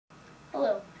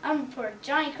Hello, I'm reporter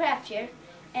Johnny Kraft here,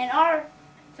 and our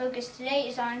focus today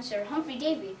is on Sir Humphrey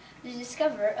Davy, the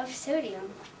discoverer of sodium.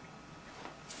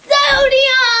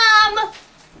 Sodium!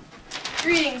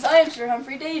 Greetings, I am Sir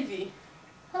Humphrey Davy.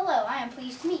 Hello, I am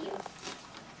pleased to meet you.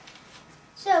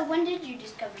 So, when did you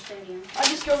discover sodium? I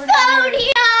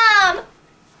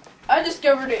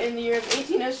discovered it in the year of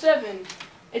 1807.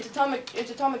 Its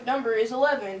atomic number is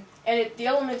 11, and the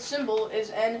element symbol is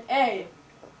Na.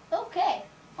 Okay,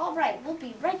 alright, we'll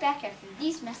be right back after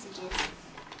these messages.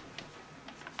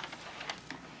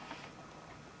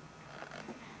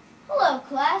 Hello,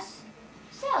 class.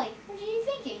 Sally, what are you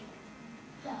thinking?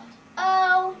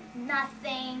 Oh,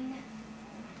 nothing.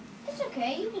 It's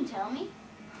okay, you can tell me.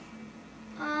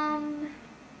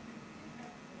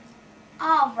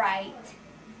 All right.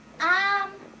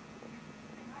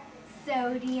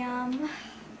 Sodium.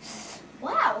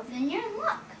 Wow, then you're in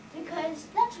luck, because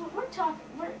that's what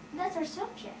that's our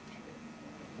subject.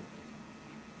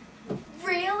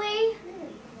 Really?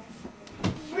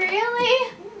 Really?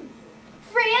 Really?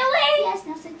 Really? Yes,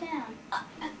 now sit down.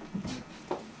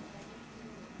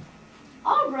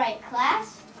 All right,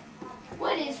 class.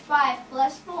 What is 5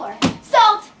 plus 4?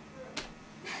 Salt!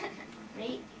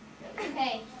 Right?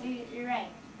 Okay, you're right.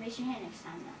 Raise your hand next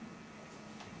time,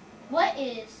 though. What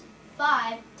is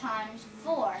 5 times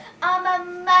 4?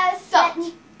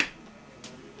 Salt.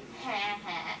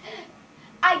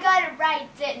 I got it right,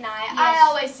 didn't I? Yes. I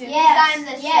always do. Yes, I'm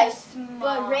so yes. smart.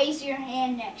 But raise your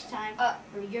hand next time, or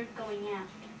you're going out.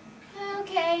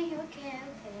 Okay.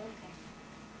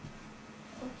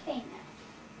 Okay, now.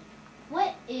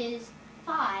 What is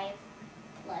 5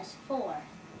 plus 4?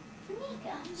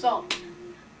 Tamika. Salt.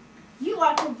 You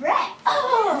are correct.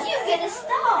 Oh. You get a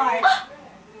star.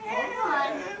 Hold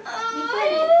on. You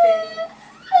put it.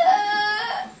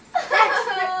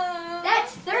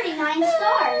 That's 39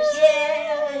 stars.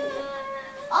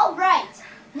 All right.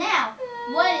 Now,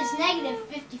 what is negative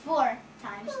 54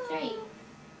 times 3?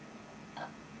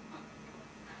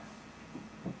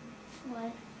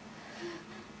 What?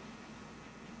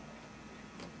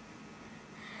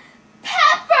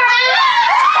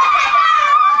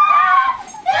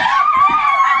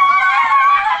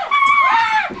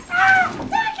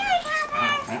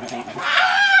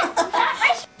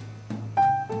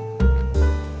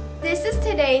 This is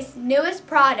today's newest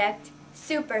product,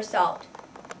 Super Salt.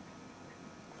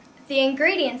 The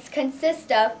ingredients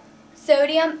consist of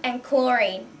sodium and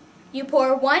chlorine. You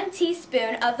pour 1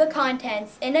 teaspoon of the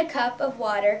contents in a cup of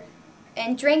water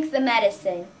and drink the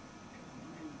medicine,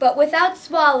 but without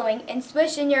swallowing and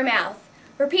swish in your mouth.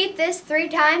 Repeat this 3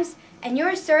 times and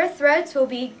your sore throats will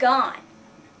be gone.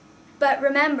 But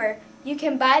remember, you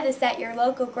can buy this at your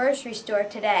local grocery store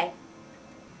today.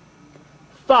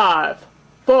 5,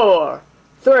 4,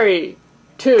 3,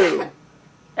 2,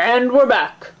 and we're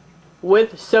back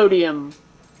with sodium.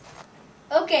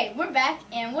 Okay, we're back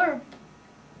and we're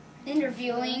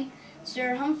interviewing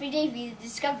Sir Humphrey Davy, the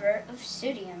discoverer of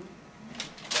sodium.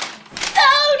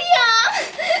 Sodium!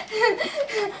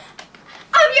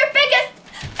 I'm your biggest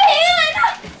fan!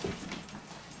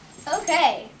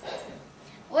 Okay.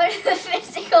 What are the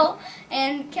physical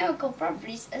and chemical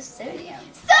properties of sodium?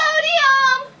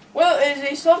 Sodium! Well, it is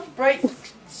a soft, bright,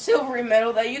 silvery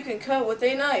metal that you can cut with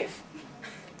a knife.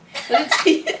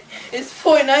 It's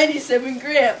 0.97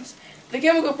 grams. The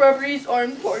chemical properties are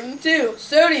important too.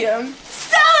 Sodium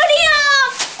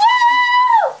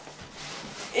Woo!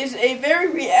 is a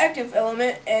very reactive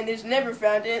element and is never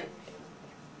found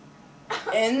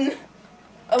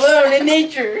alone in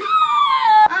nature.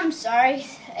 I'm sorry.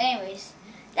 Anyways,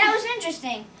 that was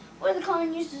interesting. What are the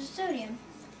common uses of sodium?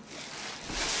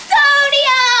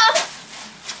 Sodium!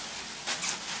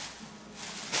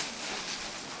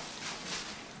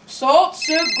 Salt,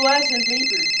 soap, glass, and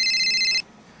paper.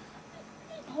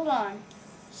 Hold on.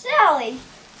 Sally,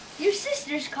 your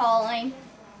sister's calling.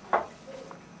 Turn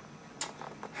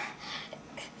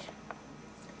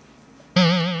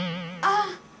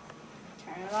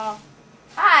it off.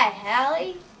 Hi,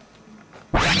 Hallie.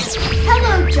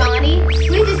 Hello, Johnny.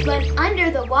 We just went under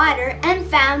the water and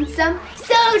found some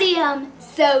sodium.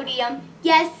 Sodium.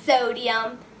 Yes,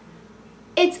 sodium.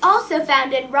 It's also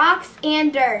found in rocks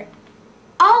and dirt.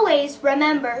 Always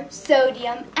remember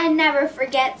sodium and never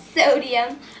forget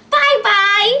sodium.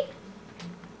 Bye-bye!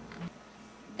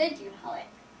 Thank you, Hallie.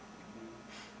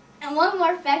 And one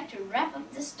more fact to wrap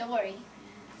up the story.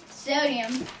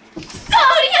 Sodium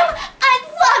Sodium! I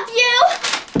love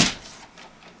you!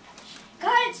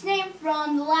 got its name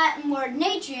from the Latin word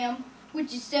natrium,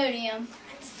 which is sodium,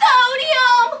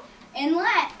 Sodium!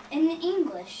 in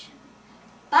English.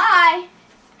 Bye!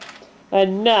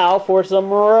 And now for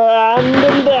some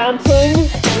random dancing.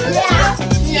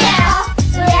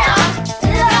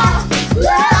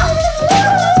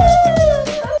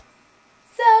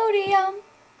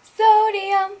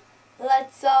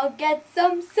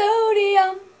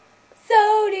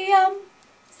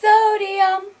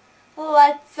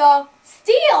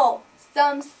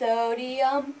 sodium,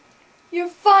 sodium. You're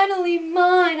finally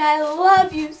mine. I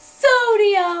love you,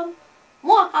 sodium.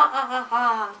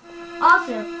 Mwahahaha.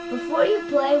 Also, before you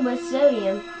play with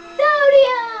sodium,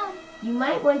 Sodium, you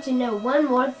might want to know one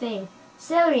more thing.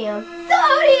 Sodium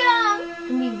sodium.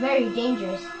 can be very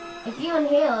dangerous. If you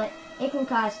inhale it, it can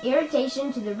cause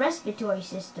irritation to the respiratory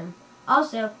system.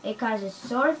 Also, it causes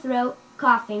sore throat,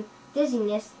 coughing,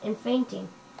 dizziness, and fainting.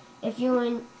 If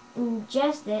you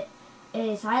ingest it, it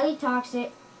is highly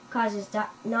toxic, causes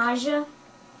nausea,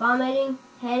 vomiting,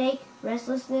 headache,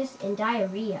 restlessness, and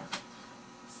diarrhea.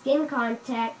 Skin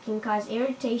contact can cause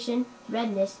irritation,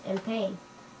 redness, and pain.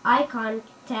 Eye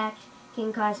contact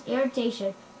can cause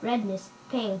irritation, redness,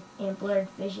 pain, and blurred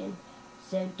vision.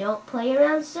 So don't play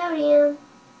around sodium.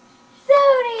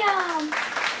 Sodium.